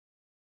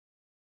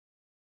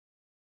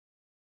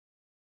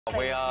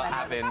We're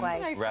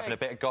having a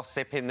bit of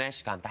gossip in there.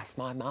 She's going, that's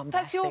my mum.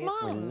 That's your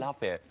mum. We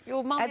love it.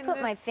 Your mum. I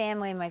put my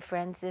family and my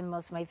friends in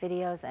most of my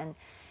videos,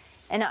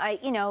 and I,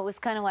 you know, it was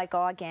kind of like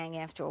our gang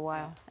after a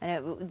while.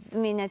 And I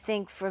mean, I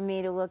think for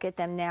me to look at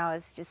them now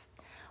as just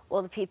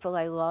all the people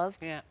I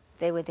loved,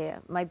 they were there.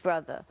 My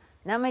brother,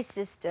 not my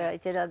sister. I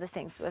did other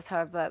things with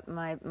her, but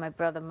my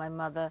brother, my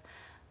mother,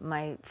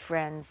 my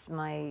friends,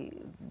 my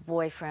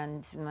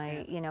boyfriend,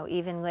 my, you know,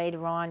 even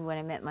later on when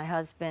I met my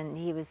husband,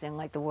 he was in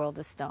like the World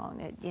of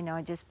Stone. You know,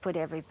 I just put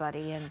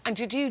everybody in. And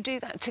did you do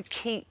that to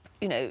keep,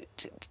 you know,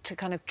 to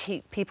kind of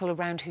keep people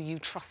around who you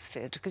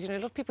trusted? Because, you know,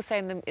 a lot of people say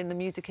in the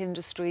music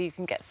industry you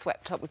can get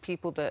swept up with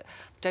people that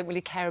don't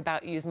really care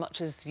about you as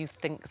much as you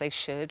think they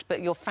should,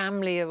 but your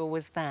family are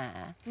always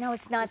there. No,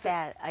 it's not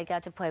that. I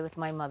got to play with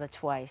my mother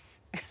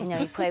twice. You know,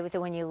 you play with her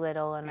when you're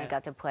little, and I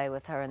got to play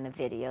with her in the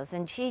videos.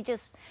 And she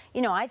just,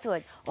 you know, I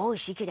thought, oh,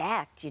 she could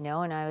act, you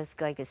know, and I was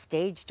like a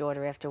stage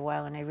daughter after a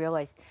while, and I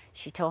realized,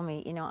 she told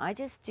me, you know, I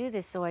just do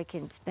this so I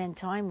can spend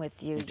time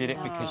with you. You did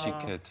it because you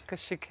could.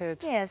 Because she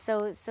could. Yeah,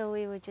 so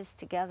we were just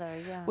together,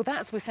 yeah. Well,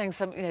 we're saying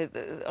some, you know,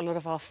 a lot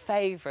of our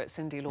favourite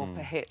Cyndi Lauper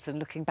hits and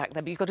looking back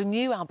there, but you've got a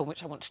new album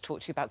which I want to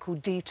talk to you about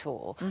called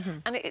Detour.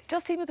 And it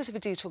does seem a bit of a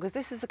detour because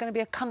this is going to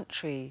be a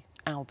country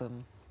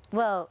album.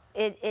 Well,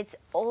 it's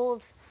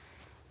old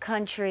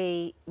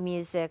country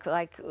music,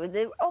 like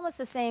almost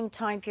the same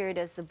time period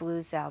as the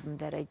blues album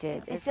that I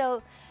did. And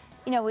so,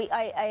 you know,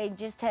 I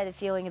just had a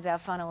feeling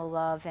about Funnel of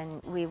Love,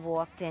 and we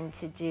walked in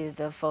to do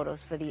the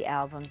photos for the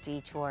album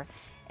Detour,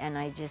 and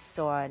I just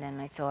saw it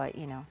and I thought,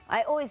 you know,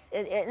 I always,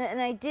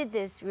 and I did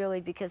this really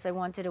because I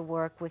wanted to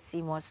work with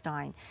Seymour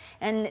Stein.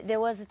 And there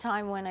was a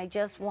time when I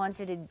just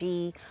wanted to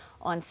be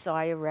on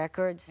Sire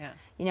Records,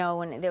 you know,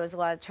 when there was a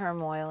lot of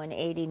turmoil in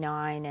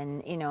 '89,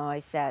 and, you know, I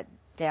sat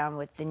down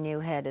with the new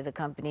head of the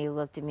company, who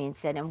looked at me and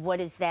said, and what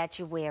is that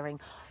you're wearing?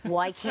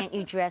 Why can't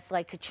you dress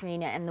like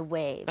Katrina and the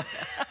Waves?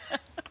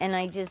 And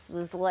I just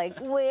was like,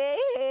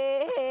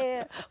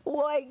 where?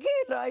 Why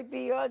can't I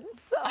be on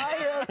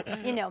Sire?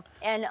 You know,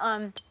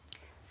 and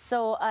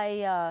so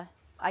I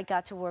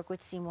got to work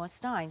with Seymour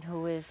Stein,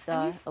 who is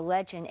a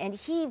legend, and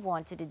he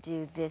wanted to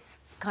do this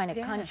kind of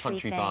country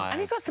thing. Vibe.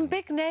 And you've got some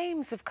big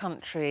names of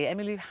country: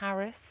 Emmylou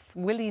Harris,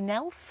 Willie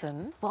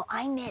Nelson. Well,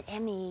 I met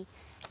Emmy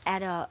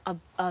at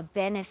a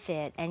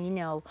benefit, and, you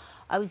know,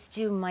 I was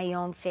doing my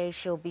own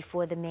facial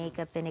before the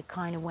makeup, and it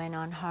kind of went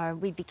on her.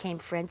 We became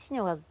friends. You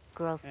know how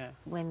girls,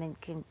 women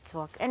can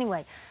talk.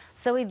 Anyway,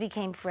 so we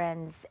became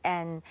friends,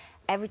 and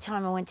every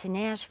time I went to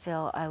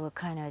Nashville, I would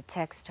kind of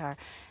text her.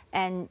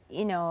 And,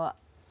 you know,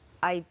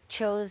 I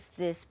chose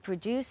this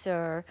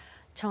producer,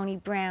 Tony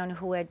Brown,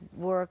 who had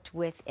worked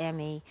with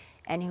Emmy,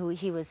 and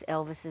he was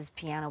Elvis's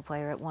piano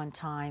player at one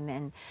time.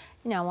 And,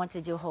 you know, I wanted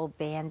to do a whole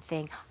band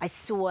thing. I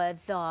saw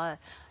the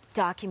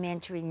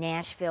documentary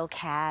Nashville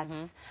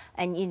Cats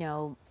and, you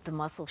know, the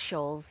Muscle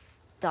Shoals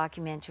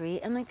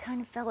documentary, and I kind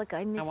of felt like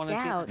I missed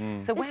out. So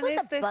this when was is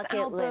a this bucket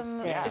album? list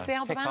thing. Is the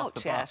album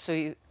out yet? So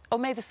you... Oh,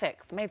 May the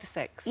 6th. May the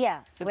 6th. Yeah,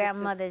 so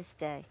around Mother's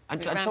Day.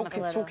 And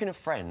talking of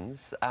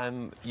friends,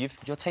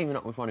 you're teaming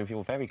up with one of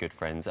your very good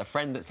friends, a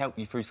friend that's helped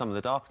you through some of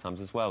the dark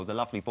times as well, the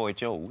lovely boy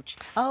George.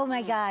 Oh,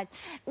 my God.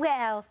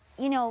 Well,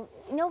 you know,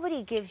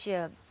 nobody gives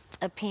you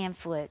a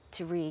pamphlet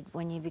to read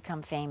when you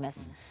become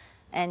famous.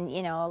 And,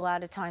 you know, a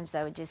lot of times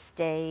I would just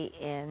stay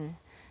in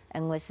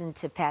and listen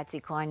to Patsy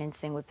Cline and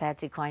sing with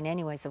Patsy Cline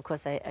anyways. Of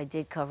course, I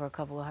did cover a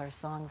couple of her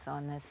songs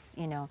on this,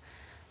 you know.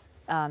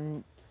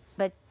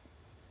 But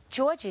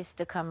George used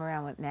to come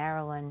around with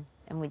Marilyn,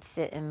 and we'd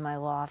sit in my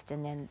loft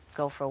and then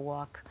go for a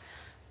walk.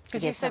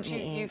 Because you said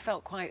you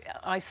felt quite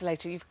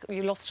isolated.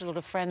 You lost a lot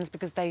of friends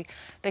because they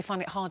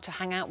find it hard to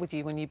hang out with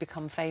you when you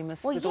become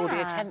famous with all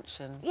the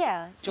attention.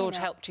 Yeah. George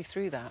helped you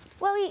through that.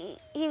 Well, he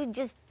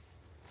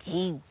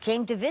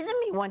came to visit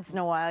me once in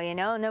a while, you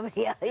know.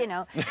 Nobody, you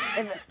know,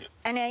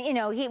 and you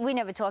know, we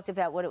never talked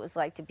about what it was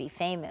like to be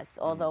famous.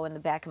 Although in the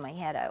back of my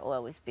head, I will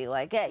always be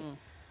like, hey.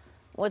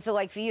 What's it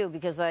like for you?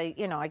 Because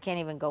you know, I can't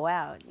even go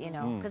out, you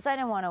know, because I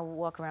don't want to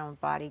walk around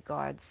with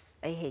bodyguards.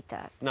 I hate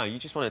that. No, you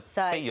just want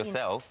to be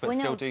yourself, but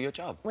still do your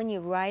job. When you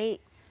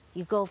write,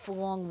 you go for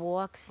long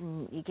walks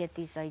and you get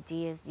these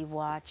ideas. You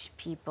watch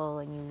people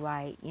and you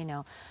write, you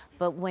know.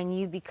 But when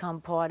you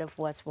become part of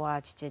what's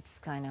watched, it's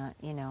kind of,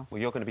 you know. Well,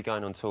 you're going to be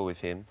going on tour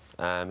with him.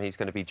 He's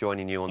going to be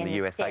joining you on the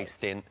USA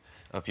stint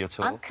of your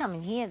tour. I'm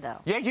coming here, though.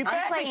 Yeah, you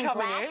better be coming I'm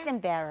playing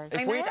Glastonbury.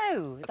 I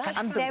know.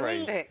 I'm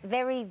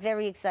very,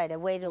 very excited. I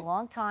waited a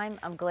long time.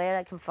 I'm glad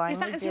I can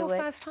finally do it. Is that your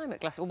first time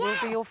at Glastonbury? Will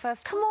it be your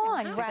first time? Come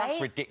on, right? That's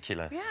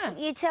ridiculous. Yeah.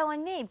 You're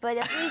telling me, but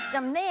at least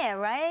I'm there,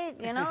 right?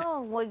 You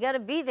know, we got to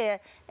be there.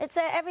 It's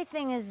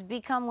everything has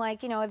become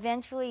like, you know,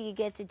 eventually you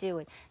get to do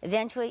it.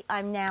 Eventually,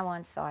 I'm now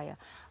on Sire.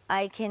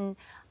 I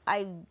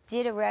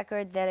did a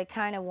record that I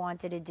kind of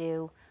wanted to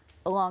do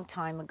a long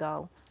time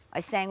ago. I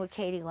sang with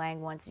Katie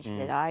Lang once, and she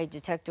said, I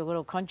detect a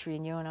little country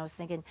in you, and I was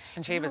thinking,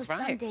 and she was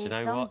right. Someday, you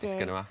know what? It's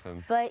going to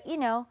happen. But, you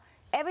know,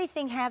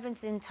 everything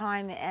happens in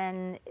time,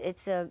 and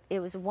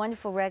it was a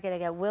wonderful record. I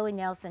got Willie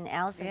Nelson,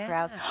 Alison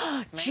Krauss.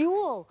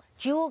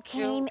 Jewel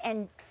came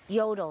and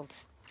yodeled.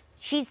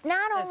 she's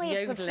not only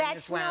a yodeling as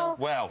professional.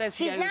 Well.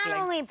 She's not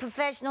only a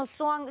professional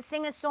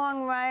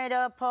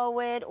singer-songwriter,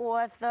 poet,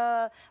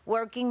 author,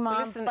 working mom,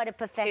 Listen, but a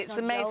professional. It's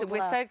amazing. yodeler.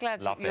 We're so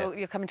glad Love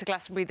you're coming to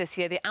Glastonbury this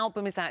year. The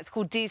album is out. It's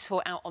called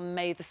Detour, out on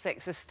May the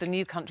 6th. It's the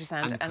new country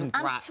sound. And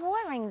congrats. I'm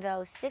touring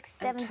though,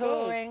 6-7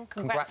 days.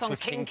 Congrats on with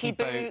Kinky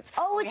Boots.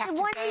 Oh, We it's have the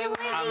to one go. you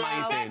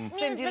Amazing.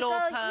 Cyndi musical.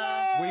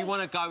 Lauper. Yay. We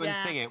want to go and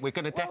Yeah. sing it. We're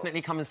going to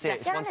definitely come and see it.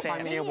 It's Gotta won so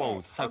see many it.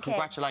 awards. So Okay.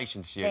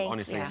 congratulations to you, Thank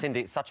honestly. you. Cyndi,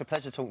 it's such a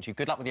pleasure talking to you.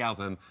 Good luck with the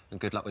album and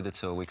good luck with the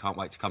tour. We can't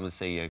wait to come and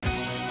see you.